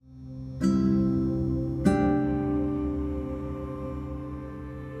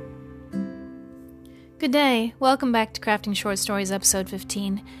Good day. Welcome back to Crafting Short Stories, episode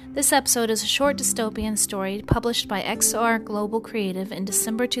 15. This episode is a short dystopian story published by XR Global Creative in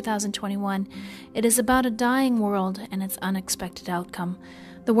December 2021. It is about a dying world and its unexpected outcome.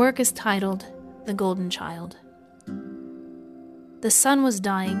 The work is titled The Golden Child. The sun was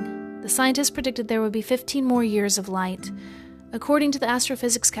dying. The scientists predicted there would be 15 more years of light. According to the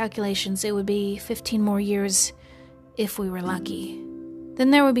astrophysics calculations, it would be 15 more years if we were lucky. Then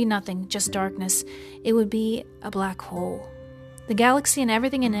there would be nothing, just darkness. It would be a black hole. The galaxy and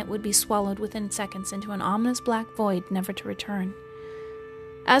everything in it would be swallowed within seconds into an ominous black void, never to return.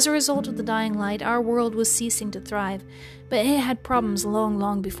 As a result of the dying light, our world was ceasing to thrive, but it had problems long,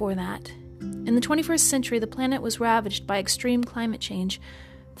 long before that. In the 21st century, the planet was ravaged by extreme climate change.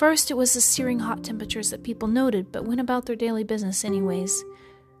 First, it was the searing hot temperatures that people noted, but went about their daily business anyways.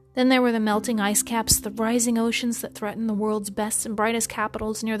 Then there were the melting ice caps, the rising oceans that threatened the world's best and brightest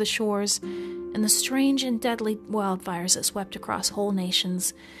capitals near the shores, and the strange and deadly wildfires that swept across whole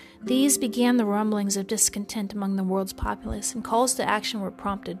nations. These began the rumblings of discontent among the world's populace, and calls to action were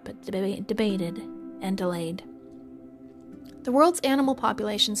prompted but debated and delayed. The world's animal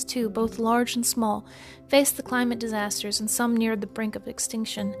populations, too, both large and small, faced the climate disasters, and some neared the brink of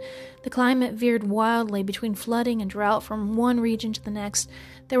extinction. The climate veered wildly between flooding and drought from one region to the next.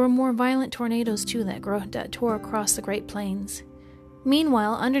 There were more violent tornadoes, too, that tore across the Great Plains.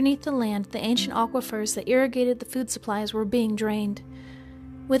 Meanwhile, underneath the land, the ancient aquifers that irrigated the food supplies were being drained.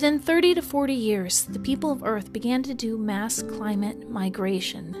 Within 30 to 40 years, the people of Earth began to do mass climate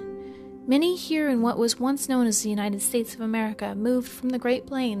migration. Many here in what was once known as the United States of America moved from the Great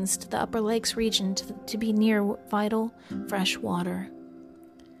Plains to the Upper Lakes region to be near vital, fresh water.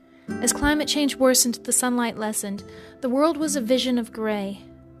 As climate change worsened, the sunlight lessened. The world was a vision of gray.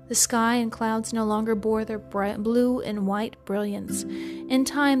 The sky and clouds no longer bore their bright blue and white brilliance. In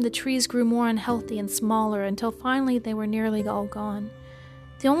time, the trees grew more unhealthy and smaller until finally they were nearly all gone.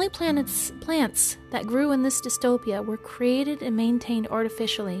 The only plants that grew in this dystopia were created and maintained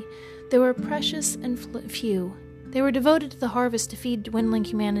artificially. They were precious and few. They were devoted to the harvest to feed dwindling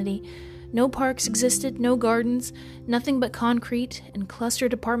humanity. No parks existed, no gardens, nothing but concrete and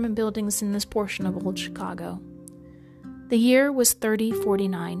clustered apartment buildings in this portion of old Chicago. The year was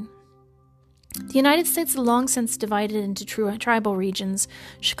 3049. The United States had long since divided into tribal regions.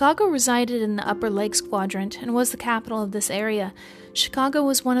 Chicago resided in the Upper Lakes quadrant and was the capital of this area. Chicago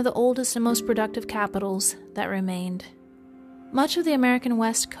was one of the oldest and most productive capitals that remained. Much of the American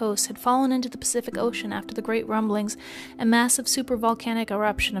West Coast had fallen into the Pacific Ocean after the great rumblings and massive supervolcanic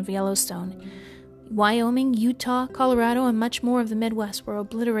eruption of Yellowstone. Wyoming, Utah, Colorado, and much more of the Midwest were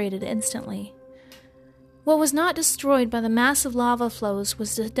obliterated instantly. What was not destroyed by the massive lava flows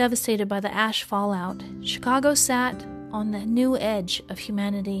was devastated by the ash fallout. Chicago sat on the new edge of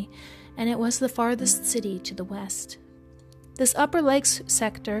humanity, and it was the farthest city to the west. This Upper Lakes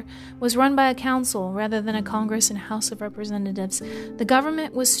sector was run by a council rather than a Congress and House of Representatives. The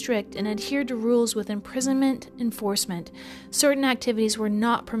government was strict and adhered to rules with imprisonment enforcement. Certain activities were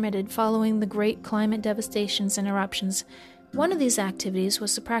not permitted following the great climate devastations and eruptions. One of these activities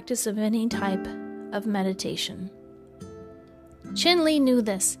was the practice of any type of meditation. Chin Lee knew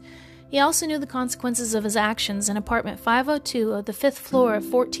this. He also knew the consequences of his actions in apartment 502 of the 5th floor of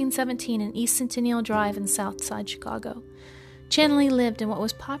 1417 in East Centennial Drive in Southside Chicago. Chin Lee lived in what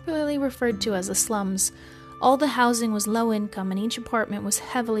was popularly referred to as the slums. All the housing was low income and each apartment was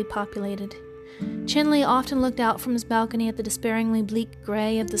heavily populated. Chin Lee often looked out from his balcony at the despairingly bleak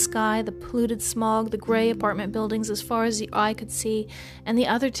gray of the sky, the polluted smog, the gray apartment buildings as far as the eye could see, and the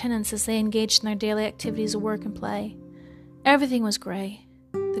other tenants as they engaged in their daily activities of work and play. Everything was gray.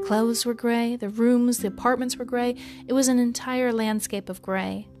 The clothes were gray, the rooms, the apartments were gray. It was an entire landscape of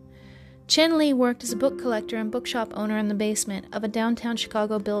gray. Chin Lee worked as a book collector and bookshop owner in the basement of a downtown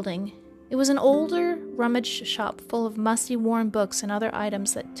Chicago building. It was an older, rummage shop full of musty, worn books and other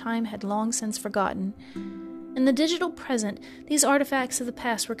items that time had long since forgotten. In the digital present, these artifacts of the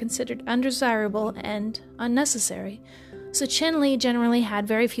past were considered undesirable and unnecessary, so Chin Lee generally had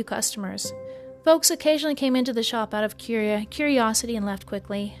very few customers. Folks occasionally came into the shop out of curiosity and left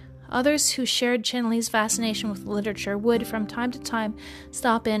quickly. Others who shared Chin Lee's fascination with literature would, from time to time,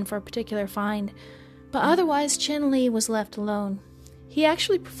 stop in for a particular find. But otherwise, Chin Lee was left alone. He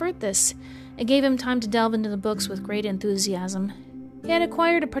actually preferred this. It gave him time to delve into the books with great enthusiasm. He had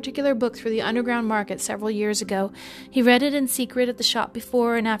acquired a particular book through the underground market several years ago. He read it in secret at the shop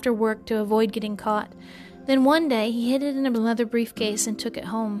before and after work to avoid getting caught. Then one day, he hid it in a leather briefcase and took it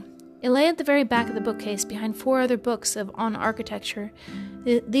home. It lay at the very back of the bookcase behind 4 other books on architecture.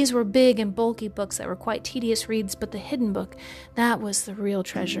 These were big and bulky books that were quite tedious reads, but the hidden book, that was the real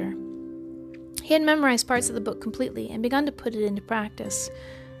treasure. He had memorized parts of the book completely and begun to put it into practice.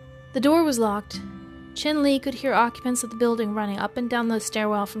 The door was locked. Chin Li could hear occupants of the building running up and down the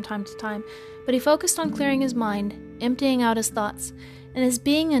stairwell from time to time, but he focused on clearing his mind, emptying out his thoughts, and his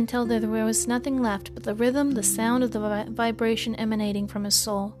being until there was nothing left but the rhythm, the sound of the vibration emanating from his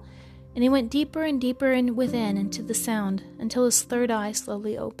soul. And he went deeper and deeper within into the sound until his third eye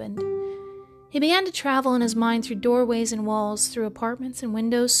slowly opened. He began to travel in his mind through doorways and walls, through apartments and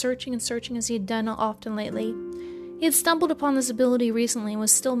windows, searching and searching as he had done often lately. He had stumbled upon this ability recently and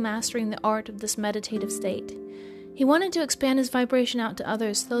was still mastering the art of this meditative state. He wanted to expand his vibration out to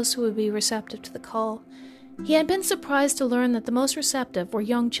others, those who would be receptive to the call. He had been surprised to learn that the most receptive were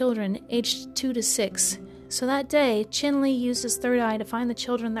young children aged 2 to 6. So that day, Chin Li used his third eye to find the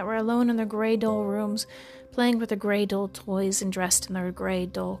children that were alone in their gray dull rooms, playing with their gray dull toys and dressed in their gray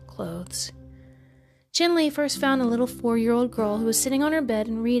dull clothes. Chin Li first found a little 4-year-old girl who was sitting on her bed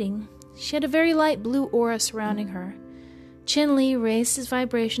and reading. She had a very light blue aura surrounding her. Chin Li raised his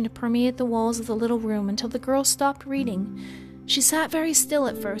vibration to permeate the walls of the little room until the girl stopped reading. She sat very still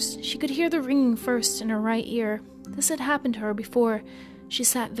at first. She could hear the ringing first in her right ear. This had happened to her before. She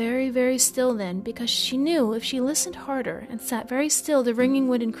sat very, very still then, because she knew if she listened harder and sat very still, the ringing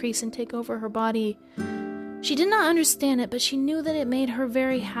would increase and take over her body. She did not understand it, but she knew that it made her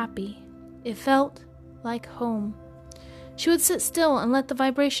very happy. It felt like home. She would sit still and let the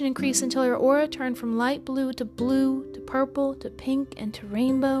vibration increase until her aura turned from light blue to purple to pink and to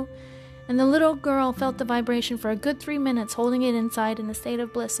rainbow, and the little girl felt the vibration for a good 3 minutes, holding it inside in a state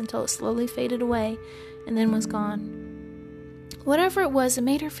of bliss until it slowly faded away and then was gone. Whatever it was, it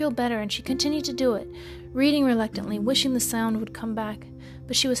made her feel better, and she continued to do it, reading reluctantly, wishing the sound would come back,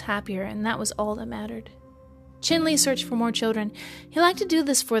 but she was happier, and that was all that mattered. Chin Li searched for more children. He liked to do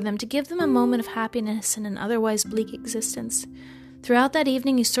this for them, to give them a moment of happiness in an otherwise bleak existence. Throughout that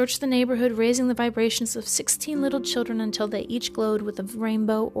evening, he searched the neighborhood, raising the vibrations of 16 little children until they each glowed with a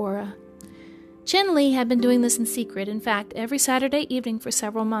rainbow aura. Chin Li had been doing this in secret, in fact, every Saturday evening for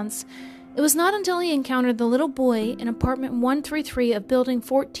several months. It was not until he encountered the little boy in apartment 133 of building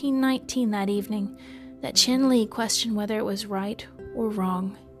 1419 that evening that Chin Li questioned whether it was right or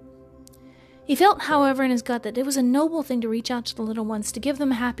wrong. He felt, however, in his gut that it was a noble thing to reach out to the little ones, to give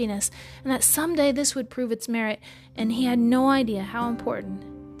them happiness, and that someday this would prove its merit, and he had no idea how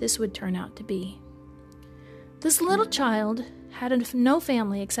important this would turn out to be. This little child had no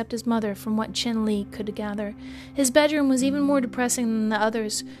family except his mother, from what Chin Li could gather. His bedroom was even more depressing than the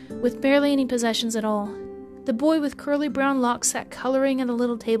others, with barely any possessions at all. The boy with curly brown locks sat coloring at a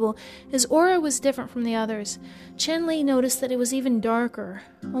little table. His aura was different from the others. Chin Li noticed that it was even darker,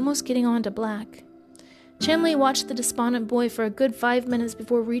 almost getting on to black. Chin Li watched the despondent boy for a good 5 minutes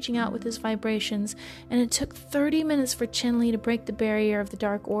before reaching out with his vibrations, and it took 30 minutes for Chin Li to break the barrier of the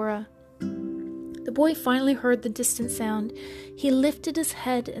dark aura. The boy finally heard the distant sound. He lifted his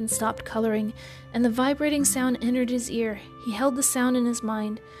head and stopped coloring, and the vibrating sound entered his ear. He held the sound in his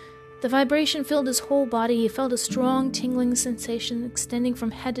mind. The vibration filled his whole body. He felt a strong, tingling sensation extending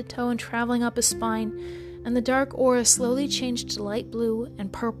from head to toe and traveling up his spine, and the dark aura slowly changed to light blue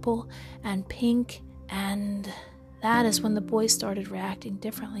and purple and pink, and that is when the boy started reacting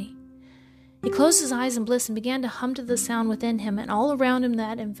differently. He closed his eyes in bliss and began to hum to the sound within him and all around him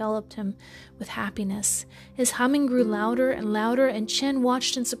that enveloped him with happiness. His humming grew louder and louder, and Chen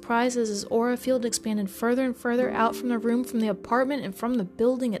watched in surprise as his aura field expanded further and further out from the room, from the apartment, and from the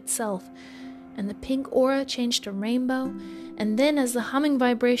building itself. And the pink aura changed to rainbow, and then as the humming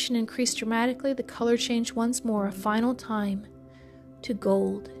vibration increased dramatically, the color changed once more, a final time, to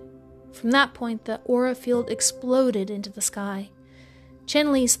gold. From that point, the aura field exploded into the sky.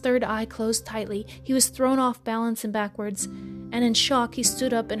 Chen Li's third eye closed tightly. He was thrown off balance and backwards, and in shock he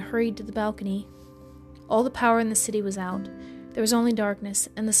stood up and hurried to the balcony. All the power in the city was out. There was only darkness,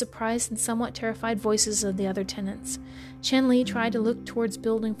 and the surprised and somewhat terrified voices of the other tenants. Chen Li tried to look towards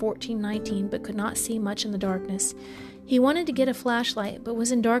building 1419, but could not see much in the darkness. He wanted to get a flashlight, but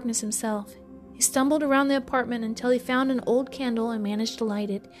was in darkness himself. He stumbled around the apartment until he found an old candle and managed to light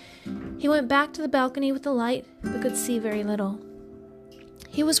it. He went back to the balcony with the light, but could see very little.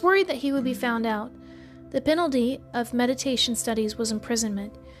 He was worried that he would be found out. The penalty of meditation studies was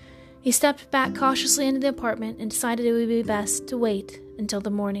imprisonment. He stepped back cautiously into the apartment and decided it would be best to wait until the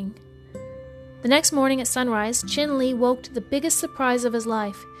morning. The next morning at sunrise, Chen Li woke to the biggest surprise of his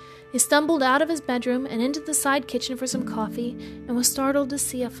life. He stumbled out of his bedroom and into the side kitchen for some coffee and was startled to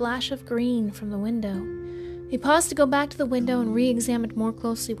see a flash of green from the window. He paused to go back to the window and re-examined more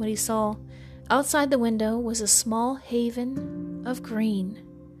closely what he saw. Outside the window was a small haven of green.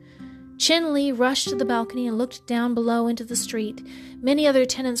 Chin Li rushed to the balcony and looked down below into the street. Many other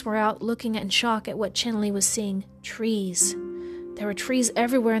tenants were out looking in shock at what Chin Li was seeing. Trees. There were trees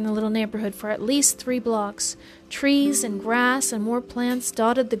everywhere in the little neighborhood for at least 3 blocks. Trees and grass and more plants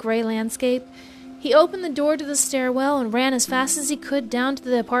dotted the gray landscape. He opened the door to the stairwell and ran as fast as he could down to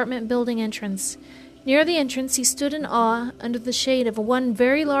the apartment building entrance. Near the entrance, he stood in awe under the shade of one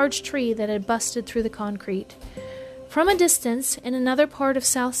very large tree that had busted through the concrete. From a distance, in another part of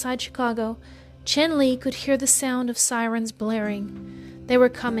Southside Chicago, Chin Li could hear the sound of sirens blaring. They were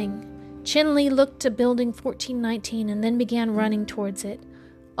coming. Chin Li looked to building 1419 and then began running towards it.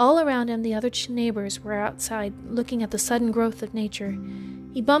 All around him, the other neighbors were outside, looking at the sudden growth of nature.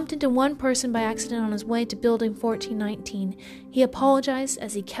 He bumped into one person by accident on his way to building 1419. He apologized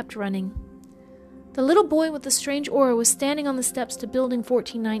as he kept running. The little boy with the strange aura was standing on the steps to building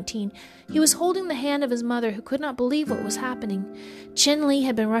 1419. He was holding the hand of his mother, who could not believe what was happening. Chin Li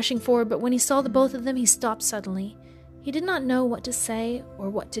had been rushing forward, but when he saw the both of them, he stopped suddenly. He did not know what to say or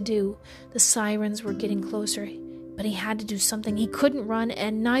what to do. The sirens were getting closer, but he had to do something. He couldn't run,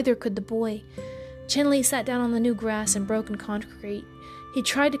 and neither could the boy. Chin Li sat down on the new grass and broken concrete. He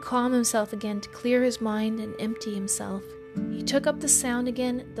tried to calm himself again, to clear his mind and empty himself. He took up the sound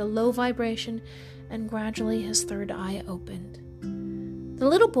again, the low vibration, and gradually his third eye opened. The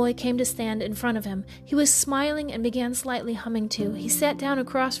little boy came to stand in front of him. He was smiling and began slightly humming too. He sat down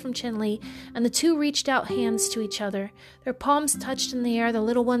across from Chin Li, and the two reached out hands to each other. Their palms touched in the air, the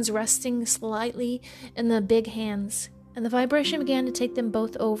little ones resting slightly in the big hands, and the vibration began to take them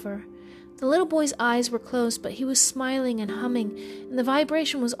both over. The little boy's eyes were closed, but he was smiling and humming, and the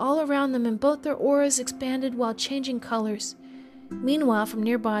vibration was all around them, and both their auras expanded while changing colors. Meanwhile, from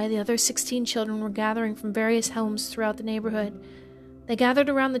nearby, the other 16 children were gathering from various homes throughout the neighborhood. They gathered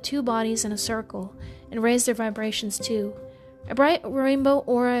around the two bodies in a circle and raised their vibrations too. A bright rainbow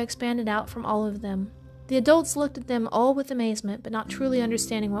aura expanded out from all of them. The adults looked at them all with amazement, but not truly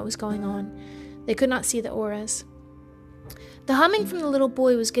understanding what was going on. They could not see the auras. The humming from the little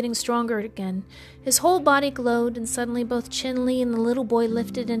boy was getting stronger again. His whole body glowed, and suddenly both Chin Li and the little boy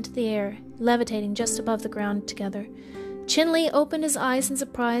lifted into the air, levitating just above the ground together. Chin Li opened his eyes in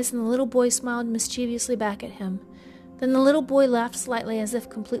surprise, and the little boy smiled mischievously back at him. Then the little boy laughed slightly, as if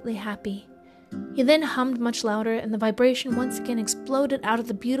completely happy. He then hummed much louder, and the vibration once again exploded out of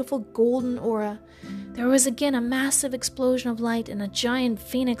the beautiful golden aura. There was again a massive explosion of light, and a giant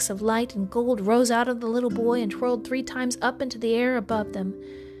phoenix of light and gold rose out of the little boy and twirled 3 times up into the air above them.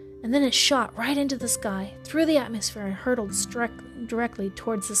 And then it shot right into the sky, through the atmosphere, and hurtled directly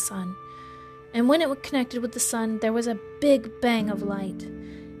towards the sun. And when it connected with the sun, there was a big bang of light.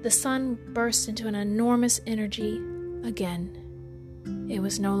 The sun burst into an enormous energy again. It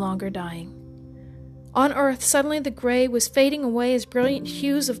was no longer dying. On Earth, suddenly the gray was fading away as brilliant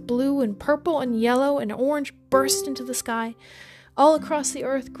hues of blue and purple and yellow and orange burst into the sky. All across the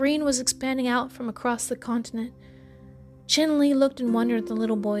Earth, green was expanding out from across the continent. Chin Li looked in wonder at the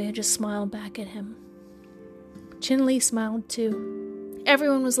little boy, who just smiled back at him. Chin Li smiled too.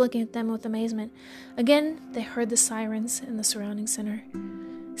 Everyone was looking at them with amazement. Again, they heard the sirens in the surrounding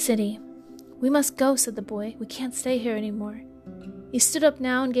city. "We must go," said the boy. "We can't stay here anymore." He stood up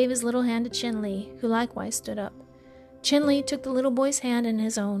now and gave his little hand to Chin Li, who likewise stood up. Chin Li took the little boy's hand in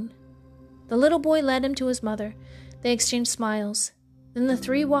his own. The little boy led him to his mother. They exchanged smiles. Then the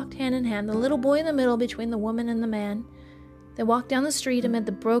 3 walked hand in hand, the little boy in the middle between the woman and the man. They walked down the street amid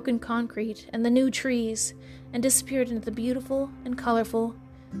the broken concrete and the new trees, and disappeared into the beautiful and colorful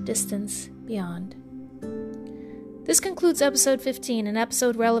distance beyond. This concludes episode 15, an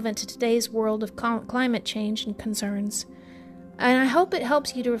episode relevant to today's world of climate change and concerns. And I hope it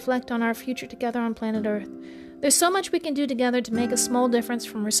helps you to reflect on our future together on planet Earth. There's so much we can do together to make a small difference,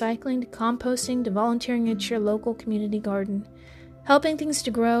 from recycling to composting to volunteering at your local community garden. Helping things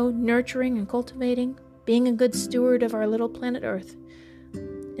to grow, nurturing and cultivating, being a good steward of our little planet Earth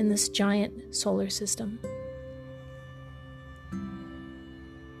in this giant solar system.